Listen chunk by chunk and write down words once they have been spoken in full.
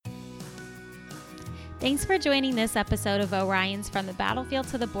Thanks for joining this episode of Orion's From the Battlefield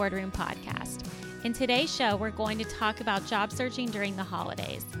to the Boardroom podcast. In today's show, we're going to talk about job searching during the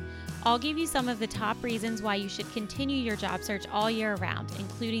holidays. I'll give you some of the top reasons why you should continue your job search all year round,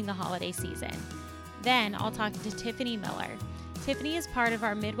 including the holiday season. Then I'll talk to Tiffany Miller. Tiffany is part of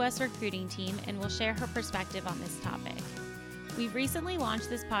our Midwest recruiting team and will share her perspective on this topic. We've recently launched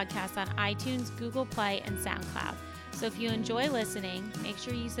this podcast on iTunes, Google Play, and SoundCloud. So if you enjoy listening, make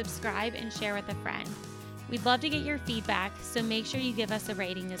sure you subscribe and share with a friend. We'd love to get your feedback, so make sure you give us a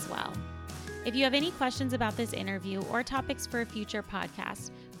rating as well. If you have any questions about this interview or topics for a future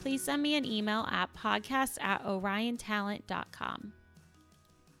podcast, please send me an email at podcast@oriontalent.com.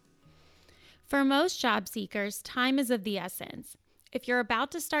 For most job seekers, time is of the essence. If you're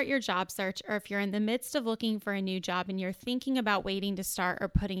about to start your job search, or if you're in the midst of looking for a new job and you're thinking about waiting to start or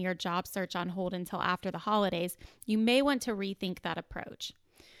putting your job search on hold until after the holidays, you may want to rethink that approach.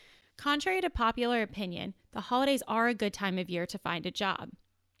 Contrary to popular opinion, the holidays are a good time of year to find a job.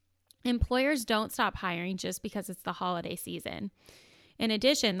 Employers don't stop hiring just because it's the holiday season. In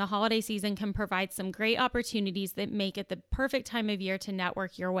addition, the holiday season can provide some great opportunities that make it the perfect time of year to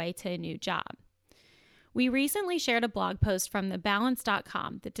network your way to a new job. We recently shared a blog post from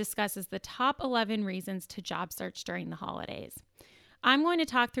thebalance.com that discusses the top 11 reasons to job search during the holidays. I'm going to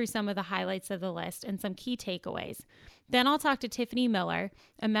talk through some of the highlights of the list and some key takeaways. Then I'll talk to Tiffany Miller,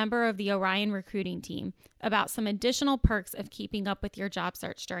 a member of the Orion recruiting team, about some additional perks of keeping up with your job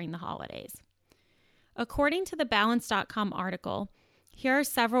search during the holidays. According to the Balance.com article, here are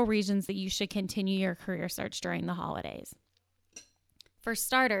several reasons that you should continue your career search during the holidays. For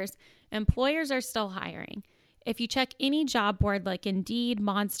starters, employers are still hiring. If you check any job board like Indeed,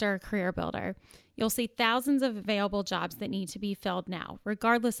 Monster, or Career Builder, you'll see thousands of available jobs that need to be filled now,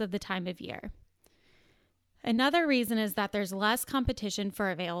 regardless of the time of year. Another reason is that there's less competition for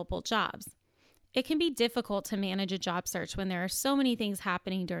available jobs. It can be difficult to manage a job search when there are so many things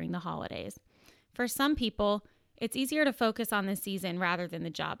happening during the holidays. For some people, it's easier to focus on the season rather than the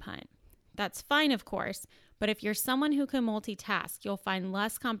job hunt. That's fine, of course, but if you're someone who can multitask, you'll find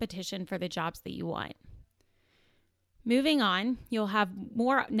less competition for the jobs that you want. Moving on, you'll have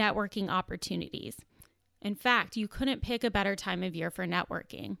more networking opportunities. In fact, you couldn't pick a better time of year for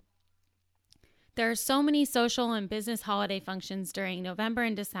networking. There are so many social and business holiday functions during November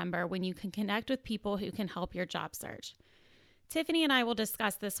and December when you can connect with people who can help your job search. Tiffany and I will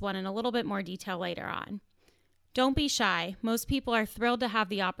discuss this one in a little bit more detail later on. Don't be shy. Most people are thrilled to have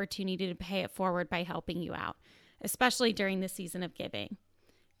the opportunity to pay it forward by helping you out, especially during the season of giving.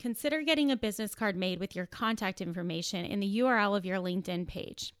 Consider getting a business card made with your contact information in the URL of your LinkedIn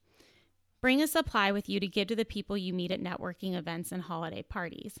page. Bring a supply with you to give to the people you meet at networking events and holiday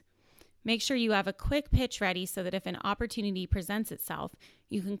parties. Make sure you have a quick pitch ready so that if an opportunity presents itself,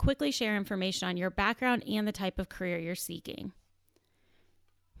 you can quickly share information on your background and the type of career you're seeking.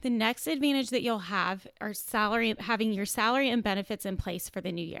 The next advantage that you'll have are having your salary and benefits in place for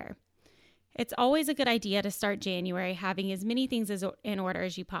the new year. It's always a good idea to start January having as many things in order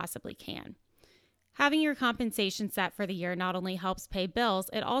as you possibly can. Having your compensation set for the year not only helps pay bills,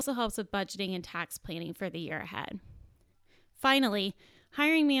 it also helps with budgeting and tax planning for the year ahead. Finally,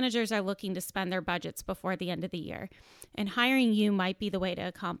 hiring managers are looking to spend their budgets before the end of the year, and hiring you might be the way to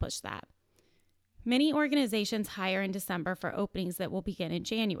accomplish that. Many organizations hire in December for openings that will begin in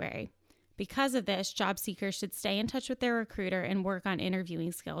January. Because of this, job seekers should stay in touch with their recruiter and work on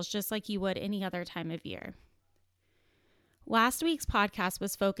interviewing skills just like you would any other time of year. Last week's podcast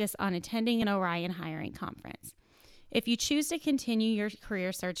was focused on attending an Orion hiring conference. If you choose to continue your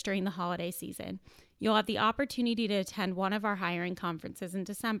career search during the holiday season, you'll have the opportunity to attend one of our hiring conferences in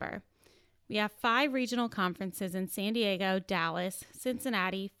December. We have 5 regional conferences in San Diego, Dallas,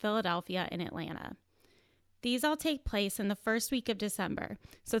 Cincinnati, Philadelphia, and Atlanta. These all take place in the first week of December,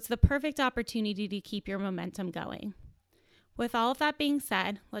 so it's the perfect opportunity to keep your momentum going. With all of that being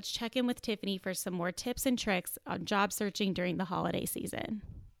said, let's check in with Tiffany for some more tips and tricks on job searching during the holiday season.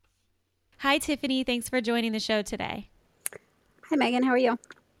 Hi, Tiffany. Thanks for joining the show today. Hi, Megan. How are you?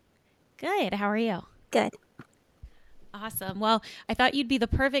 Good. How are you? Good. Awesome. Well, I thought you'd be the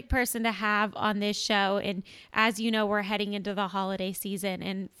perfect person to have on this show. And as you know, we're heading into the holiday season.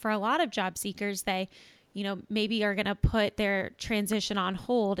 And for a lot of job seekers, they, maybe are going to put their transition on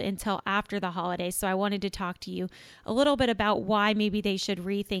hold until after the holidays. So I wanted to talk to you a little bit about why maybe they should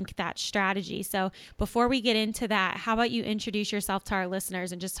rethink that strategy. So before we get into that, how about you introduce yourself to our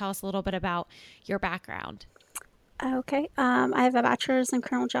listeners and just tell us a little bit about your background? Okay. I have a bachelor's in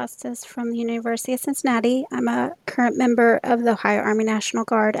criminal justice from the University of Cincinnati. I'm a current member of the Ohio Army National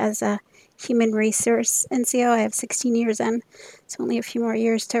Guard as a human resource NCO. I have 16 years in. It's only a few more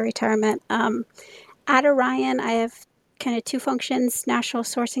years to retirement. At Orion, I have kind of two functions: national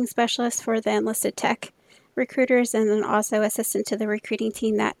sourcing specialist for the enlisted tech recruiters, and then also assistant to the recruiting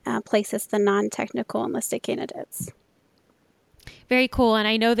team that places the non-technical enlisted candidates. Very cool. And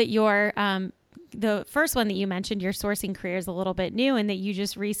I know that your the first one that you mentioned, your sourcing career, is a little bit new, and that you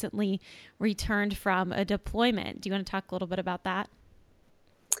just recently returned from a deployment. Do you want to talk a little bit about that?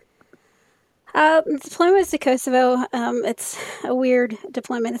 Deployment to Kosovo. It's a weird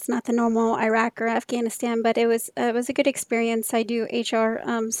deployment. It's not the normal Iraq or Afghanistan, but it was a good experience. I do HR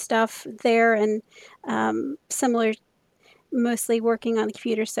stuff there, and similar, mostly working on the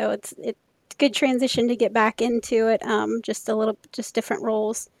computer. So it's a good transition to get back into it. Just different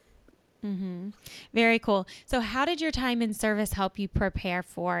roles. Mm-hmm. Very cool. So, how did your time in service help you prepare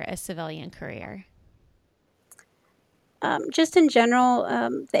for a civilian career? Just in general,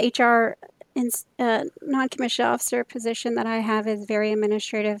 the HR non-commissioned officer position that I have is very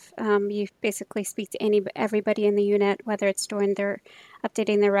administrative. You basically speak to everybody in the unit, whether it's doing their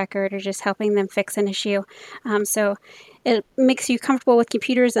updating their record or just helping them fix an issue. So it makes you comfortable with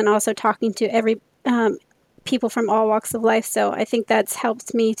computers and also talking to every people from all walks of life. So I think that's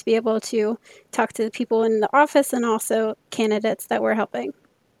helped me to be able to talk to the people in the office and also candidates that we're helping.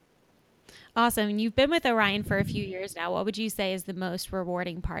 Awesome. And you've been with Orion for a few years now. What would you say is the most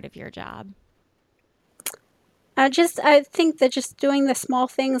rewarding part of your job? I think that just doing the small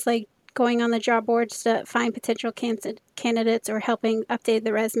things like going on the job boards to find potential candidates or helping update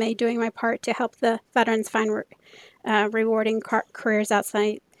the resume, doing my part to help the veterans find rewarding careers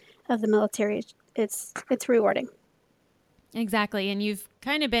outside of the military. It's rewarding. Exactly. And you've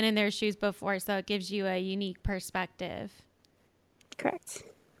kind of been in their shoes before, so it gives you a unique perspective. Correct.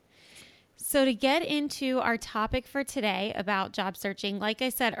 So, to get into our topic for today about job searching, like I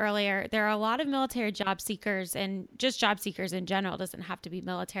said earlier, there are a lot of military job seekers and just job seekers in general, doesn't have to be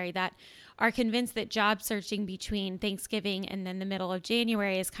military, that are convinced that job searching between Thanksgiving and then the middle of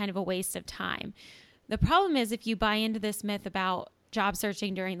January is kind of a waste of time. The problem is, if you buy into this myth about job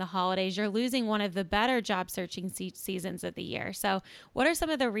searching during the holidays, you're losing one of the better job searching seasons of the year. So, what are some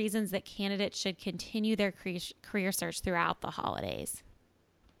of the reasons that candidates should continue their career search throughout the holidays?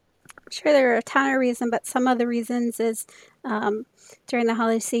 Sure, there are a ton of reasons, but some of the reasons is um, during the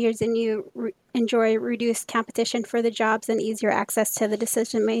holiday season you enjoy reduced competition for the jobs and easier access to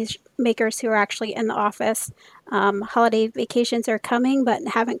the makers who are actually in the office. Holiday vacations are coming, but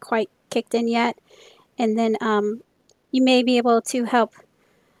haven't quite kicked in yet, and then you may be able to help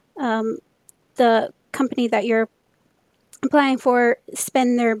um, the company that you're applying for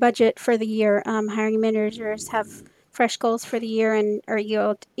spend their budget for the year. Hiring managers have fresh goals for the year and are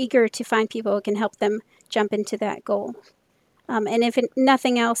eager to find people who can help them jump into that goal. And if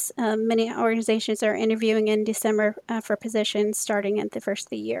nothing else, many organizations are interviewing in December for positions starting at the first of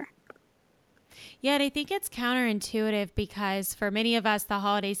the year. Yeah, and I think it's counterintuitive because for many of us, the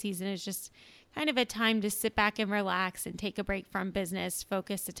holiday season is just kind of a time to sit back and relax and take a break from business,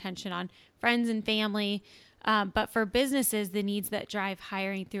 focus attention on friends and family. But for businesses, the needs that drive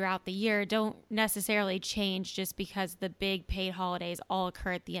hiring throughout the year don't necessarily change just because the big paid holidays all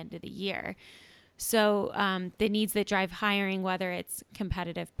occur at the end of the year. So the needs that drive hiring, whether it's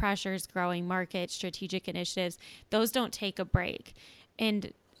competitive pressures, growing markets, strategic initiatives, those don't take a break.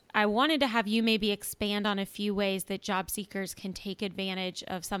 And I wanted to have you maybe expand on a few ways that job seekers can take advantage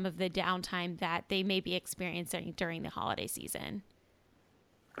of some of the downtime that they may be experiencing during the holiday season.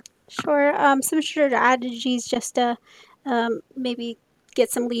 Sure. Some strategies just to maybe get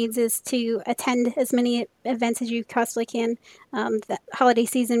some leads is to attend as many events as you possibly can. The holiday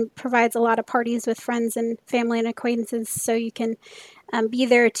season provides a lot of parties with friends and family and acquaintances, so you can be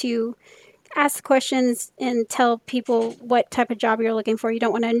there to ask questions and tell people what type of job you're looking for. You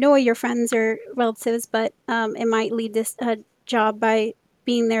don't want to annoy your friends or relatives, but it might lead this job by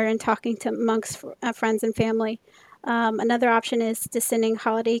being there and talking to amongst friends and family. Another option is to sending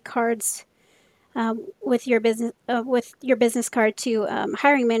holiday cards with your business card to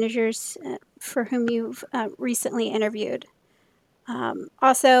hiring managers for whom you've recently interviewed.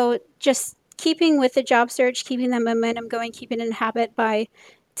 Also, just keeping with the job search, keeping the momentum going, keeping it in habit by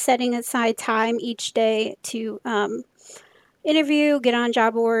setting aside time each day to interview, get on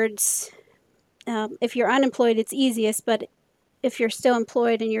job boards. If you're unemployed, it's easiest, but if you're still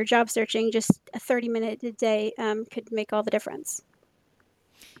employed and you're job searching, just a 30-minute a day could make all the difference.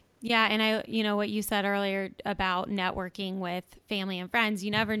 Yeah, and what you said earlier about networking with family and friends, you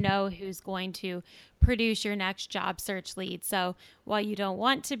never know who's going to produce your next job search lead. So while you don't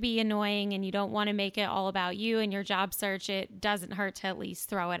want to be annoying and you don't want to make it all about you and your job search, it doesn't hurt to at least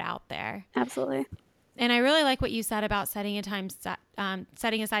throw it out there. Absolutely. And I really like what you said about setting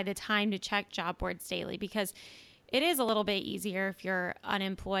aside the time to check job boards daily, because it is a little bit easier if you're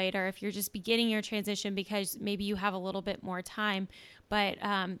unemployed or if you're just beginning your transition because maybe you have a little bit more time. But,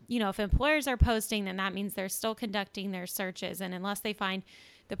 if employers are posting, then that means they're still conducting their searches. And unless they find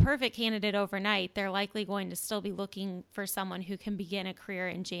the perfect candidate overnight, they're likely going to still be looking for someone who can begin a career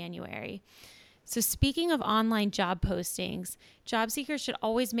in January. So speaking of online job postings, job seekers should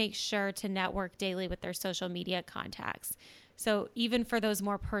always make sure to network daily with their social media contacts. So even for those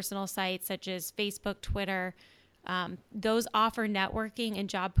more personal sites such as Facebook, Twitter, those offer networking and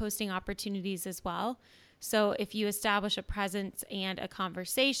job posting opportunities as well. So if you establish a presence and a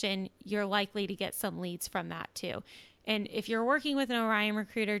conversation, you're likely to get some leads from that too. And if you're working with an Orion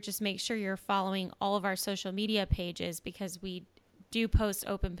recruiter, just make sure you're following all of our social media pages, because we do post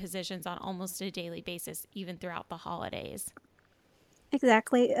open positions on almost a daily basis, even throughout the holidays.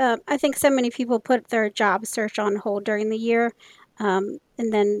 Exactly. I think so many people put their job search on hold during the year, and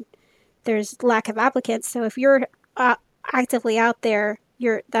then there's lack of applicants. So if you're actively out there,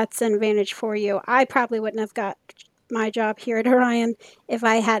 that's an advantage for you. I probably wouldn't have got my job here at Orion if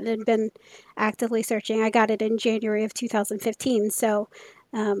I hadn't been actively searching. I got it in January of 2015. So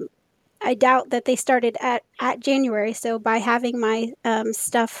I doubt that they started at January. So by having my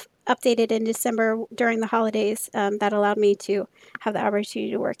stuff updated in December during the holidays, that allowed me to have the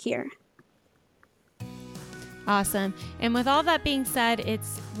opportunity to work here. Awesome. And with all that being said,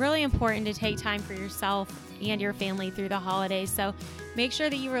 it's really important to take time for yourself and your family through the holidays. So make sure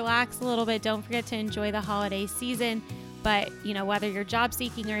that you relax a little bit. Don't forget to enjoy the holiday season. But, whether you're job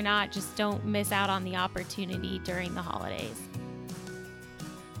seeking or not, just don't miss out on the opportunity during the holidays.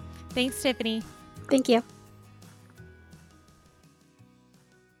 Thanks, Tiffany. Thank you.